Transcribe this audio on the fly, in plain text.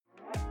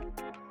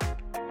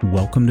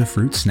Welcome to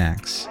Fruit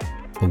Snacks,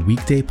 a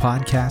weekday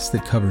podcast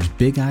that covers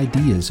big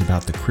ideas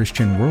about the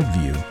Christian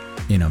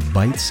worldview in a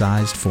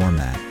bite-sized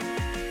format.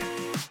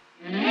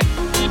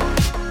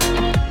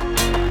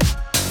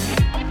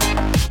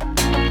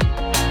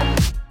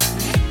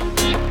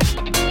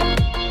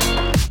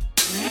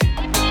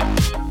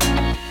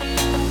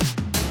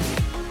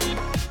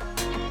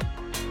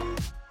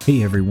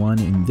 Hey everyone,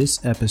 in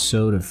this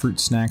episode of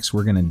Fruit Snacks,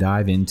 we're going to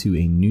dive into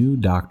a new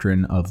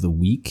doctrine of the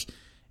week.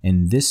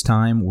 And this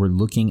time, we're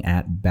looking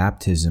at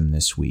baptism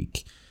this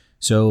week.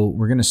 So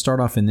we're going to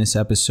start off in this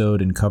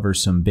episode and cover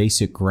some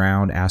basic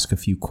ground, ask a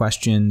few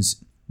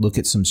questions, look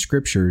at some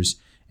scriptures,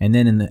 and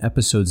then in the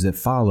episodes that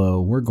follow,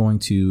 we're going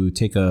to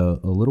take a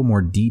little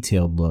more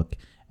detailed look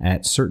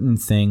at certain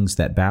things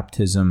that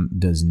baptism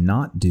does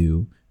not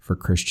do for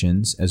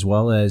Christians, as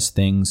well as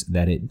things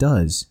that it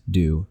does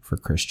do for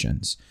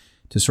Christians,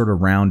 to sort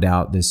of round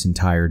out this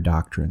entire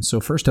doctrine. So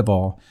first of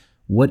all,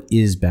 what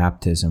is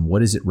baptism? What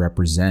does it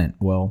represent?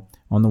 Well,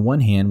 on the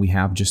one hand, we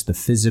have just the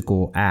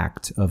physical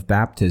act of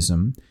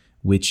baptism,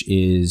 which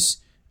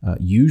is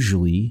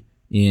usually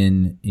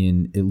in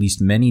at least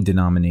many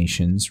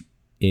denominations,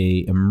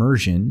 a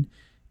immersion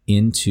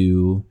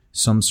into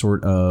some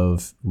sort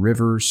of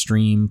river,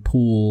 stream,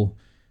 pool,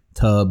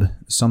 tub,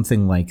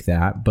 something like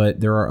that. But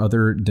there are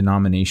other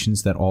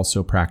denominations that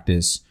also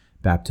practice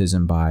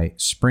baptism by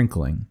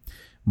sprinkling.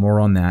 More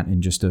on that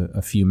in just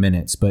a few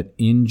minutes. But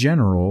in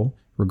general,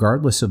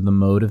 regardless of the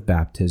mode of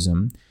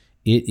baptism,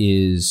 it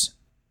is,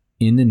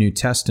 in the New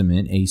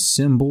Testament, a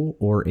symbol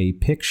or a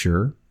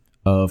picture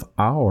of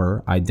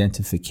our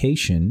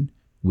identification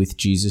with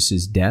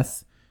Jesus'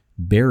 death,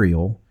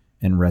 burial,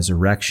 and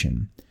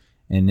resurrection.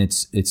 And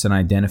it's an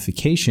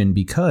identification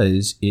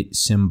because it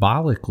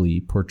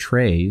symbolically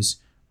portrays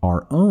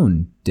our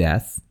own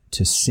death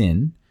to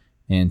sin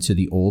and to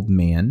the old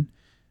man,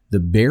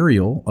 the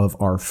burial of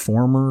our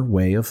former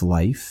way of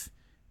life,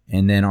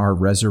 and then our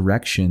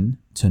resurrection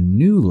to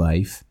new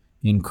life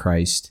in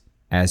Christ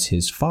as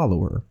his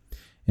follower.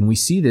 And we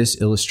see this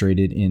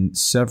illustrated in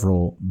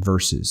several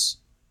verses.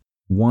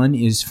 One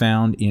is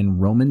found in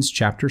Romans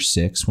chapter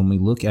 6 when we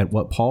look at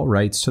what Paul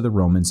writes to the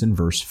Romans in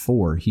verse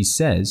 4. He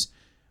says,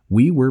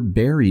 "We were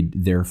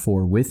buried,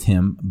 therefore, with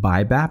him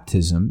by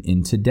baptism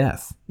into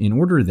death, in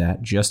order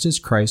that, just as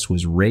Christ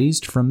was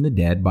raised from the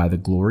dead by the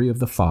glory of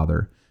the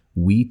Father,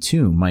 we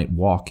too might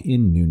walk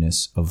in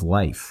newness of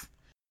life."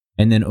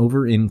 And then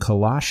over in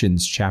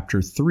Colossians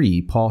chapter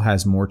 3, Paul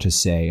has more to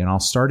say, and I'll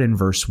start in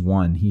verse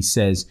 1. He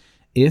says,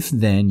 "If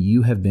then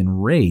you have been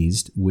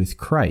raised with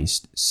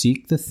Christ,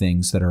 seek the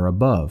things that are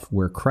above,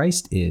 where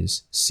Christ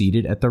is,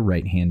 seated at the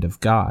right hand of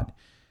God."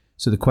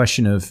 So the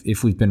question of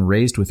if we've been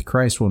raised with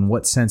Christ, well, in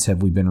what sense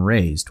have we been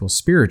raised? Well,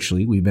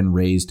 spiritually, we've been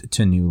raised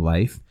to new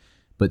life.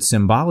 But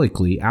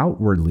symbolically,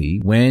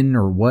 outwardly, when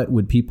or what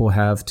would people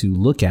have to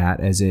look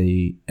at as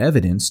a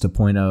evidence to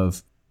point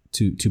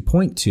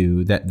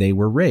to that they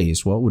were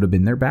raised? Well, it would have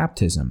been their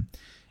baptism.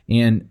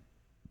 And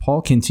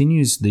Paul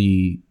continues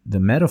the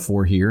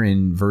metaphor here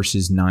in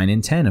verses 9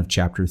 and 10 of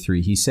chapter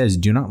 3. He says,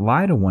 "Do not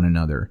lie to one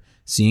another,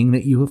 seeing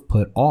that you have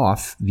put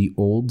off the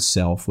old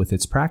self with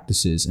its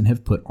practices and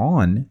have put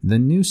on the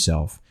new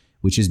self,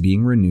 which is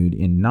being renewed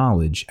in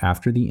knowledge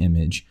after the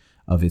image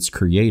of its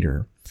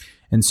creator."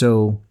 And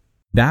so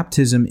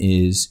baptism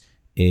is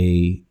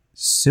a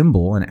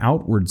symbol, an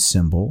outward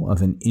symbol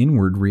of an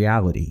inward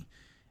reality.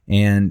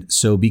 And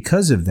so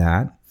because of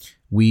that,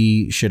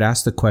 we should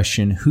ask the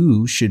question,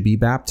 who should be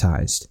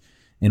baptized?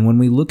 And when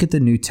we look at the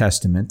New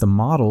Testament, the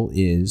model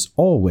is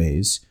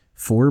always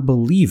for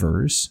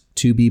believers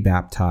to be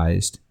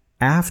baptized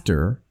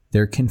after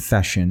their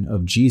confession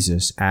of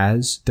Jesus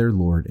as their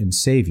Lord and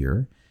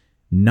Savior,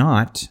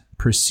 not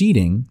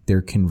preceding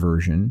their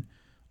conversion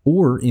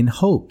or in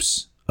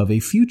hopes of a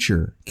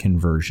future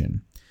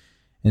conversion.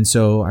 And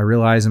so I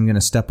realize I'm going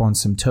to step on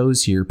some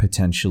toes here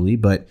potentially,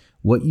 but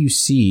what you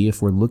see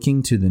if we're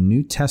looking to the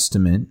New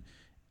Testament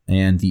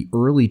and the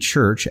early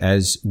church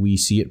as we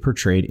see it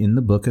portrayed in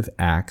the book of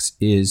Acts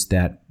is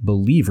that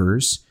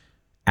believers,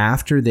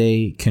 after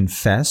they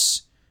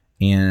confess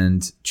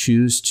and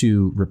choose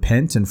to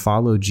repent and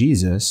follow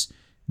Jesus,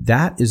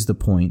 that is the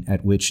point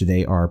at which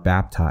they are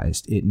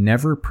baptized. It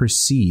never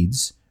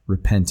precedes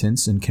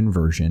repentance and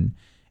conversion,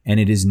 and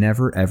it is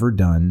never ever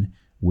done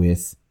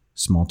with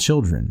small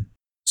children.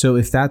 So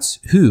if that's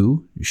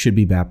who should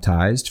be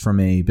baptized from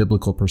a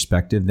biblical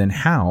perspective, then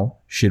how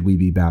should we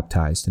be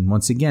baptized? And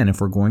once again,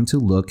 if we're going to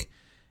look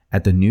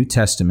at the New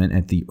Testament,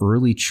 at the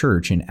early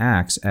church in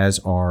Acts as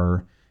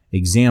our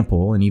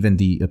example, and even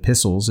the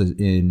epistles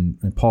in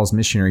Paul's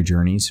missionary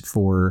journeys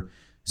for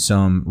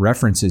some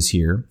references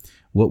here,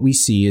 what we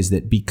see is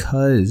that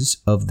because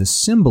of the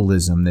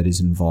symbolism that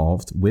is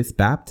involved with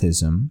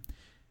baptism,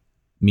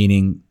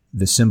 meaning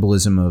the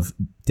symbolism of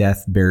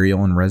death,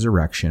 burial, and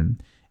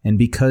resurrection, and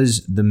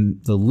because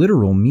the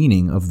literal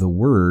meaning of the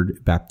word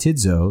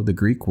baptizo, the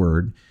Greek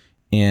word,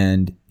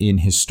 and in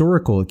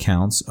historical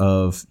accounts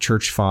of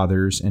church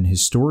fathers and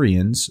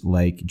historians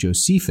like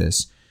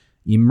Josephus,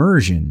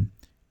 immersion,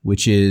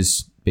 which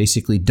is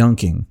basically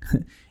dunking,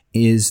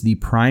 is the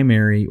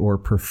primary or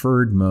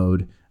preferred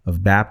mode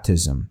of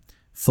baptism,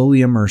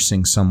 fully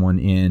immersing someone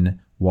in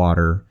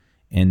water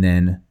and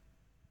then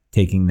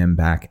taking them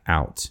back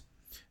out.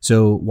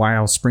 So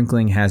while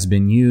sprinkling has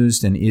been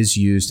used and is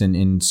used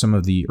in some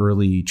of the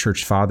early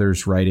church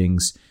fathers'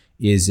 writings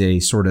is a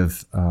sort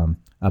of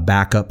a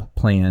backup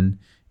plan,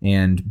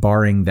 and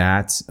barring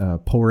that,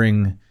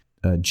 pouring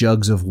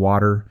jugs of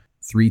water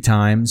 3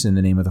 times in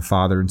the name of the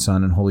Father and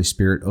Son and Holy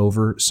Spirit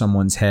over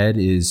someone's head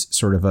is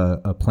sort of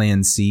a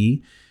plan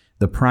C.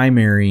 The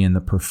primary and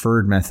the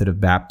preferred method of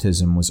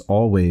baptism was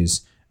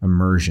always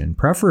immersion,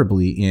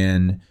 preferably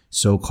in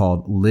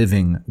so-called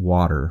living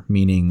water,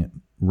 meaning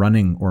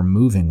running or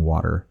moving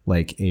water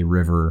like a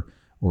river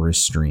or a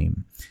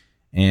stream.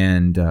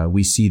 And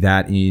we see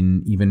that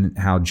in even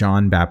how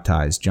John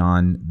baptized.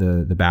 John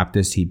the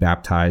Baptist, he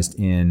baptized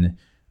in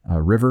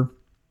a river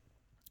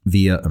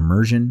via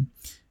immersion.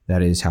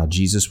 That is how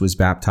Jesus was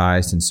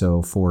baptized. And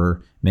so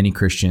for many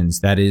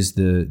Christians, that is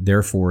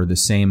therefore the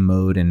same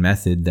mode and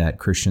method that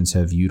Christians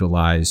have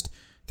utilized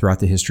throughout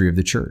the history of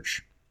the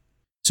church.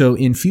 So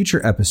in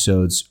future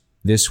episodes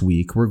this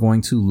week, we're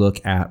going to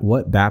look at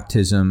what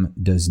baptism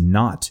does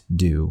not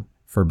do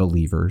for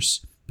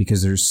believers,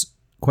 because there's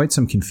quite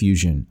some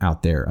confusion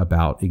out there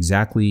about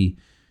exactly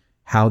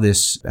how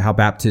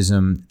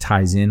baptism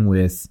ties in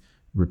with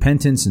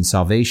repentance and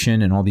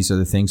salvation and all these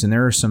other things. And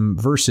there are some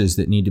verses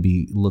that need to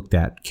be looked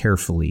at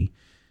carefully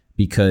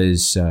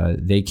because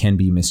they can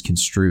be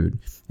misconstrued.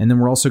 And then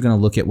we're also going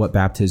to look at what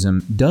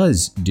baptism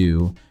does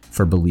do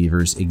for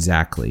believers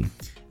exactly.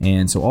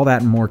 And so all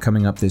that and more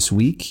coming up this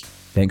week.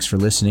 Thanks for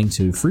listening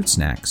to Fruit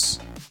Snacks.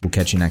 We'll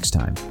catch you next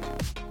time.